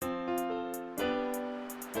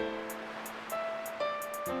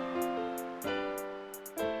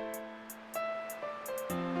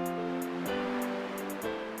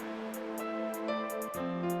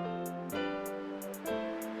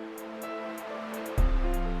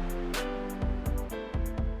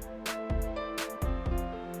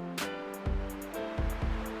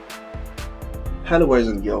Hello, boys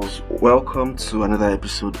and girls. Welcome to another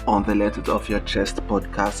episode on the Let It Off Your Chest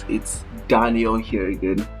podcast. It's Daniel here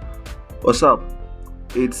again. What's up?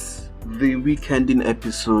 It's the weekending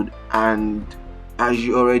episode, and as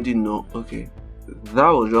you already know, that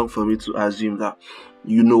was wrong for me to assume that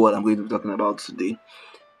you know what I'm going to be talking about today.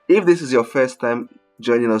 If this is your first time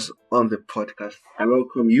joining us on the podcast, I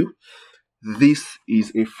welcome you. This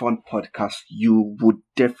is a fun podcast. You would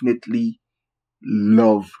definitely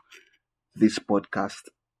love this podcast,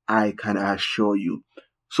 I can assure you.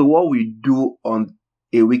 So what we do on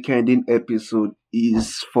a weekending episode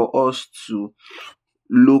is for us to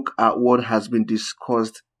look at what has been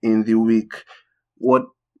discussed in the week, what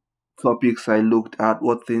topics I looked at,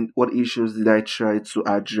 what issues did I try to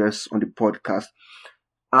address on the podcast,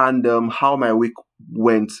 and how my week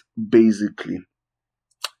went basically.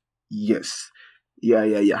 Yes.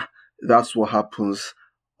 Yeah. That's what happens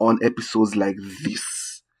on episodes like this.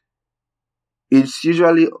 It's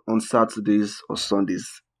usually on Saturdays or Sundays.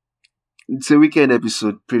 It's a weekend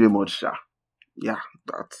episode, pretty much. Yeah,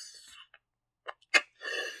 that's.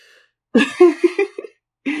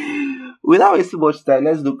 Without wasting much time,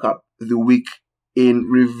 let's look at the week in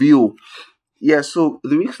review. Yeah, so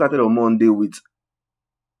the week started on Monday with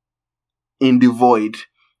In the Void,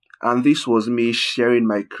 and this was me sharing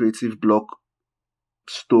my creative block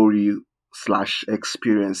story slash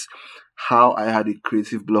experience. How I had a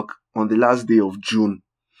creative block on the last day of June.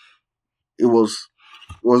 It was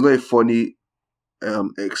not a funny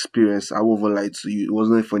experience. I won't lie to you. It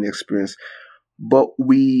wasn't a funny experience. But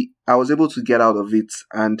I was able to get out of it,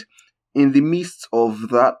 and in the midst of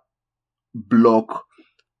that block,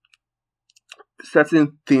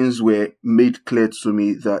 certain things were made clear to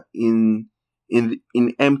me that in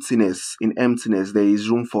emptiness there is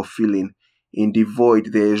room for filling. In the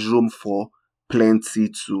void there is room for plenty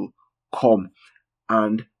to come,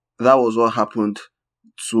 and that was what happened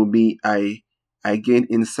to me. I gained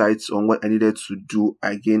insights on what I needed to do.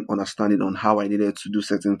 I gained understanding on how I needed to do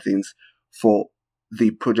certain things for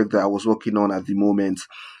the project that I was working on at the moment.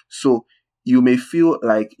 So you may feel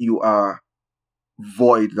like you are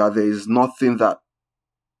void, that there is nothing that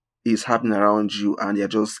is happening around you and you're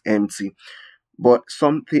just empty. But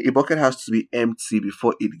a bucket has to be empty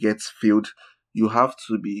before it gets filled. You have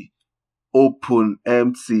to be open,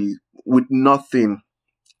 empty, with nothing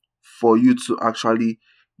for you to actually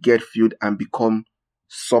get filled and become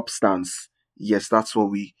substance. Yes, that's what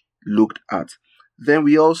we looked at. Then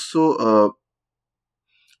we also,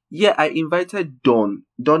 I invited Dawn.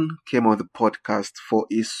 Dawn came on the podcast for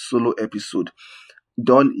a solo episode.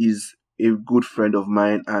 Dawn is a good friend of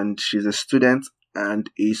mine, and she's a student and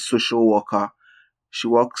a social worker. She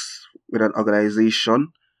works with an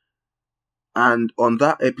organization. And on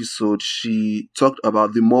that episode, she talked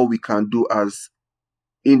about the more we can do as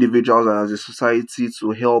individuals and as a society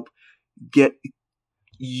to help get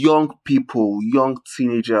young people, young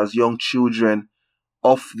teenagers, young children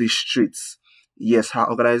off the streets. Yes, her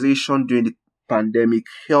organization during the pandemic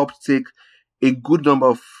helped take a good number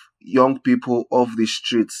of young people off the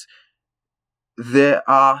streets. There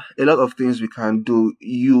are a lot of things we can do.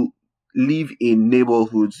 You live in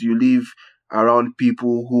neighborhoods, you live around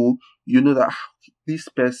people who you know that this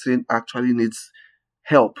person actually needs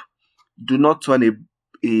help. Do not turn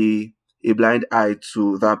a blind eye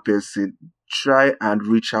to that person. Try and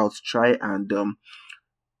reach out, try and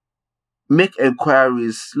make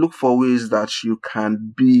enquiries, look for ways that you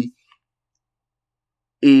can be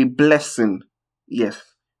a blessing, yes,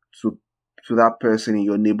 to that person in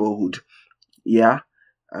your neighborhood. Yeah,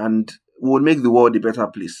 and we'll make the world a better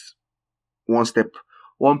place.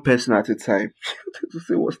 One person at a time. To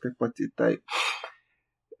say one step at a time.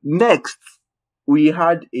 Next, we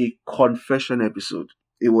had a confession episode.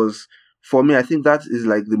 It was, for me, I think that is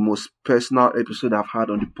like the most personal episode I've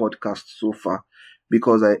had on the podcast so far,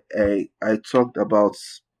 because I talked about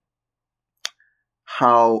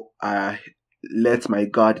how I let my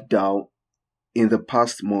guard down in the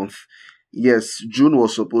past month. Yes, June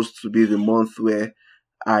was supposed to be the month where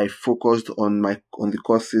I focused on the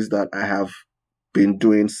courses that I have been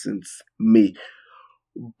doing since May.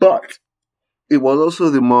 But it was also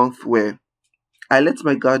the month where I let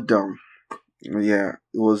my guard down. Yeah,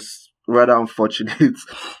 it was rather unfortunate.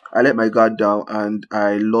 I let my guard down and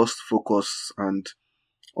I lost focus and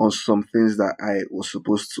on some things that I was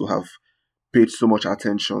supposed to have paid so much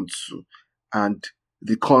attention to. And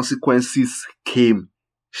the consequences came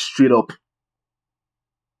straight up.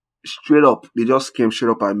 Straight up. They just came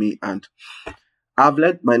straight up at me. And I've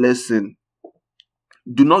learned my lesson.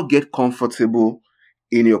 Do not get comfortable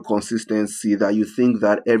in your consistency that you think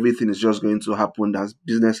that everything is just going to happen as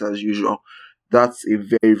business as usual. That's a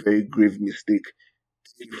very, very grave mistake.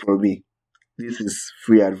 Take it from me. This is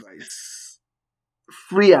free advice.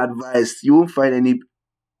 Free advice. You won't find any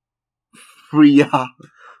free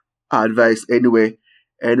advice anywhere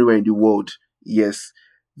in the world. Yes.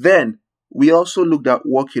 Then we also looked at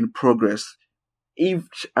work in progress.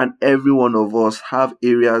 Each and every one of us have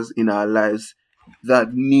areas in our lives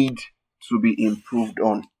that need to be improved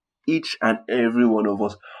on. Each and every one of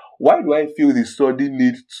us. Why do I feel the sudden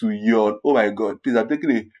need to yawn? Oh my god, please, I'm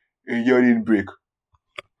taking a yawning break.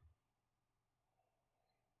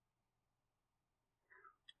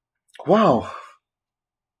 Wow,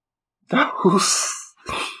 that was.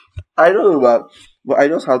 I don't know, but I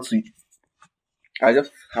just had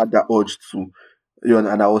that urge to yawn,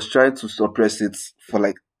 and I was trying to suppress it for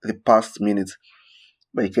like the past minute,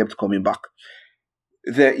 but it kept coming back.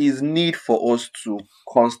 There is need for us to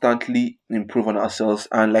constantly improve on ourselves,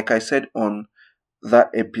 and like I said on that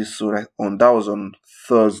episode, on that was on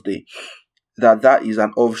Thursday, that is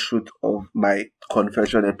an offshoot of my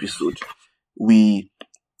confession episode. We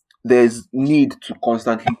There's need to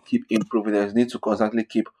constantly keep improving. There's need to constantly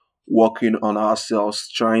keep working on ourselves,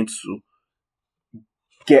 trying to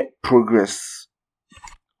get progress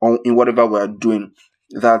on in whatever we're doing.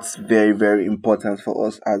 That's very, very important for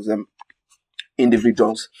us as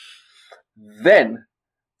individuals. Then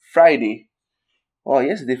Friday. Oh,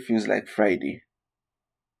 yesterday feels like Friday.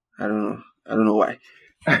 I don't know. I don't know why.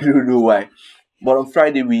 I don't know why. But on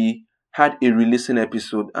Friday we had a releasing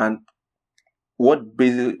episode, and what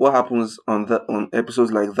happens on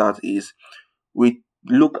episodes like that is we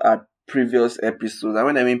look at previous episodes. And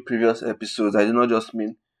when I mean previous episodes, I do not just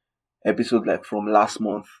mean episodes like from last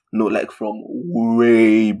month. No, like from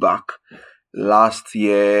way back. Last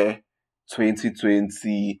year,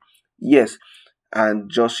 2020. Yes. And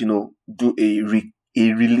just do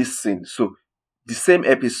a releasing. So the same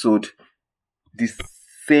episode, the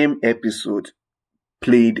same episode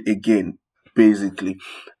played again, basically.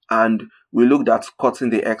 And we looked at cutting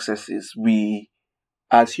the excesses. We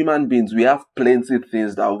As human beings, we have plenty of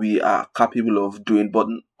things that we are capable of doing, but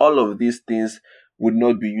all of these things would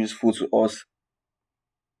not be useful to us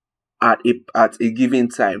at a given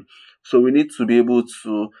time. So we need to be able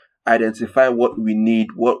to identify what we need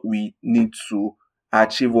to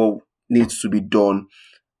achieve, what needs to be done,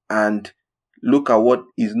 and look at what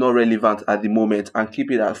is not relevant at the moment and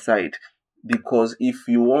keep it aside. Because if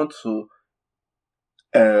you want to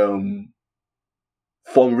um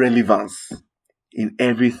form relevance in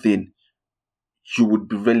everything, you would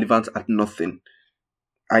be relevant at nothing.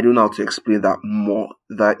 I don't know how to explain that more.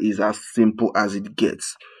 That is as simple as it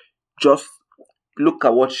gets. Just look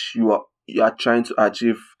at what you are trying to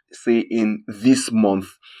achieve, say in this month.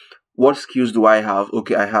 What skills do I have?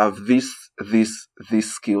 Okay, I have these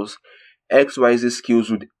skills. XYZ skills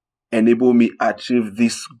would enable me achieve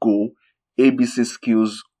this goal. ABC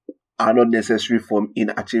skills are not necessary for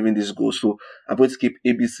in achieving this goal. So I'm going to keep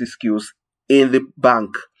ABC skills in the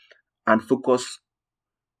bank and focus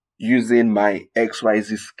using my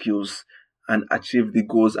XYZ skills and achieve the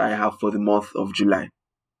goals I have for the month of July.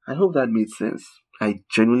 I hope that made sense. I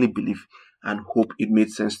genuinely believe and hope it made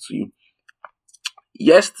sense to you.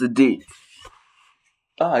 Yesterday,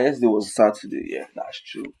 yesterday was Saturday. Yeah, that's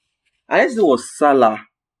true. And yesterday was Salah.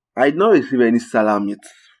 I did not receive any Salah meat.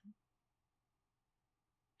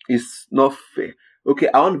 It's not fair. Okay,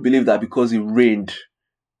 I want to believe that because it rained,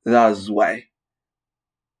 that's why.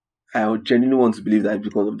 I would genuinely want to believe that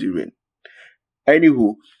because of the rain.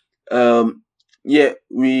 Anywho, um, yeah,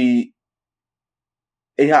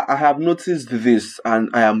 I have noticed this, and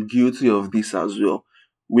I am guilty of this as well.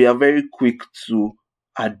 We are very quick to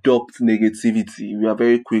adopt negativity. We are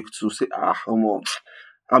very quick to say, come on,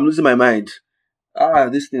 I'm losing my mind.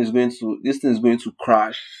 This thing is going to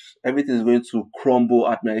crash. Everything is going to crumble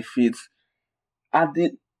at my feet. At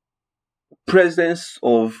the presence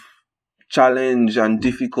of challenge and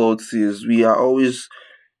difficulties, we are always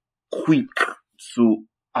quick to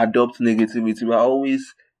adopt negativity. We are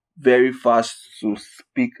always very fast to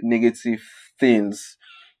speak negative things.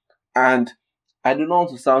 And I do not want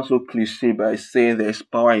to sound so cliche by saying there's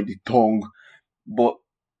power in the tongue, but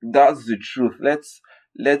that's the truth. Let's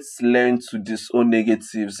learn to disown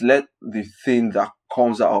negatives. Let the thing that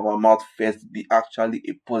comes out of our mouth first be actually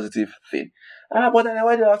a positive thing. But then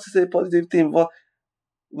why do I have to say positive thing?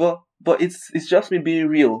 But it's just me being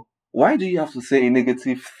real. Why do you have to say a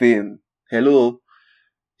negative thing? Hello?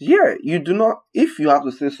 Yeah, you do not. If you have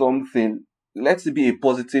to say something, let it be a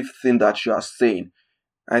positive thing that you are saying.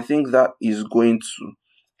 I think that is going to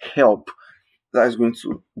help. That is going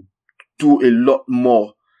to do a lot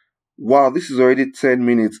more Wow, this is already 10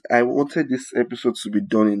 minutes. I wanted this episode to be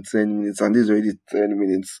done in 10 minutes, and this is already 10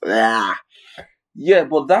 minutes. Yeah,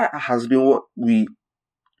 but that has been what we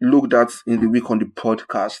looked at in the week on the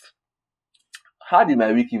podcast. How did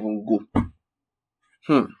my week even go?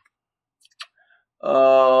 Hmm.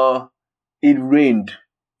 It rained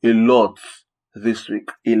a lot this week.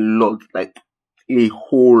 A lot, like a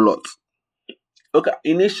whole lot. Okay,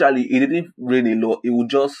 initially it didn't rain a lot. It would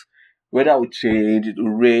just weather would change. It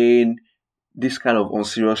would rain. This kind of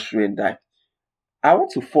unserious rain that I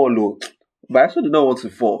want to follow, but I also do not want to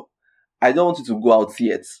fall. I don't want you to go out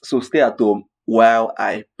yet, so stay at home while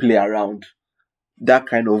I play around. That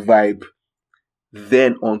kind of vibe.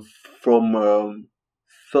 Then on from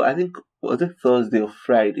so I think was it Thursday or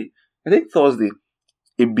Friday? I think Thursday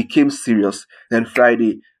it became serious. Then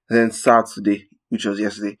Friday, then Saturday, which was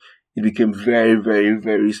yesterday, it became very, very,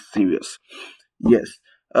 very serious. Yes.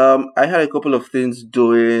 I had a couple of things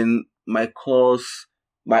doing. My course,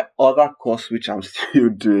 my other course, which I'm still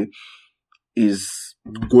doing, is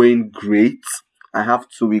going great. I have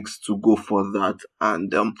 2 weeks to go for that,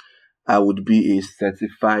 and I would be a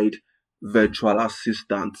certified virtual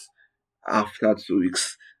assistant after 2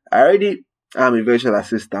 weeks. I already am a virtual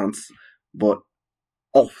assistant, but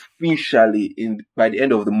officially in by the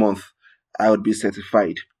end of the month, I would be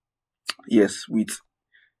certified. Yes, with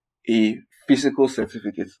a physical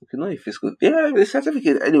certificate. Okay, not a physical. Yeah, a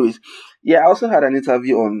certificate. Anyways, yeah, I also had an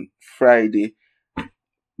interview on Friday,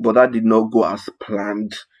 but that did not go as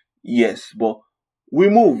planned. Yes, but we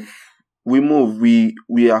move. We move.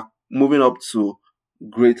 We are moving up to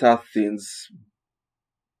greater things.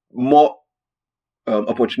 More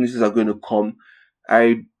opportunities are going to come.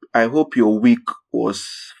 I hope your week was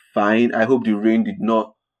fine. I hope the rain did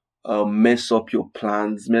not mess up your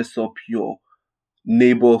plans, mess up your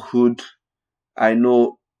neighborhood. I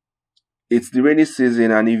know it's the rainy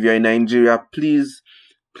season, and if you're in Nigeria, please,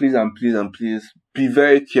 please, and please, and please be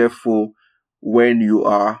very careful when you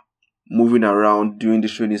are moving around during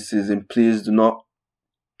this rainy season. Please do not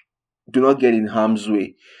get in harm's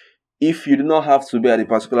way. If you do not have to be at a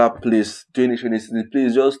particular place during this rainy season,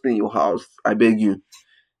 please just stay in your house. I beg you,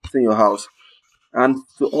 stay in your house. And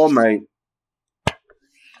to all my,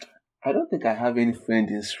 I don't think I have any friend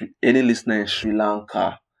any listener in Sri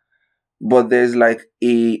Lanka, but there's like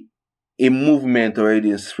a movement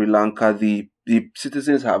already in Sri Lanka. The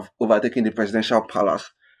citizens have overtaken the presidential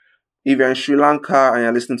palace. If you're in Sri Lanka and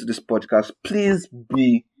you're listening to this podcast, please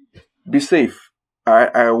be safe.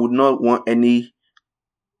 I would not want any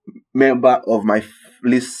member of my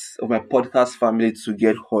list of my podcast family to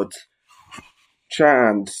get hurt. Try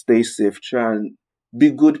and stay safe. Try and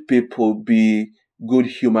be good people. Be good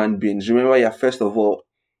human beings. Remember, you're first of all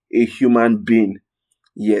a human being.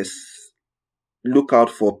 Yes. Look out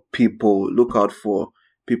for people. Look out for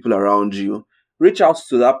people around you. Reach out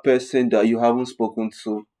to that person that you haven't spoken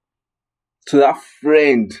to that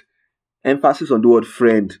friend. Emphasis on the word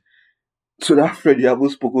friend. To that friend you haven't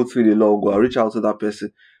spoken to in a long while. Reach out to that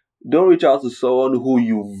person. Don't reach out to someone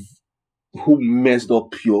who messed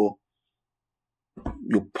up your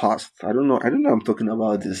past. I don't know. I'm talking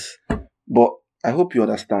about this, but I hope you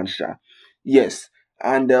understand, Sha. Yes,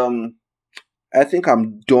 and I think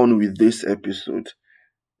I'm done with this episode.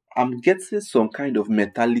 I'm getting some kind of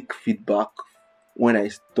metallic feedback when I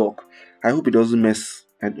talk. I hope it doesn't mess.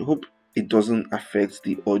 I hope it doesn't affect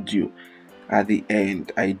the audio at the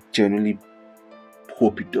end. I genuinely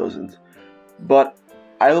hope it doesn't. But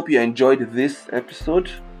I hope you enjoyed this episode.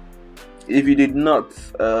 If you did not,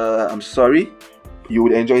 I'm sorry. You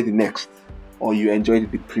would enjoy the next, or you enjoyed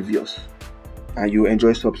the previous, and you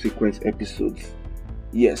enjoy subsequent episodes.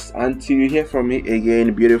 Yes, until you hear from me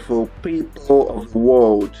again, beautiful people of the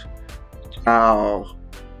world. Ciao.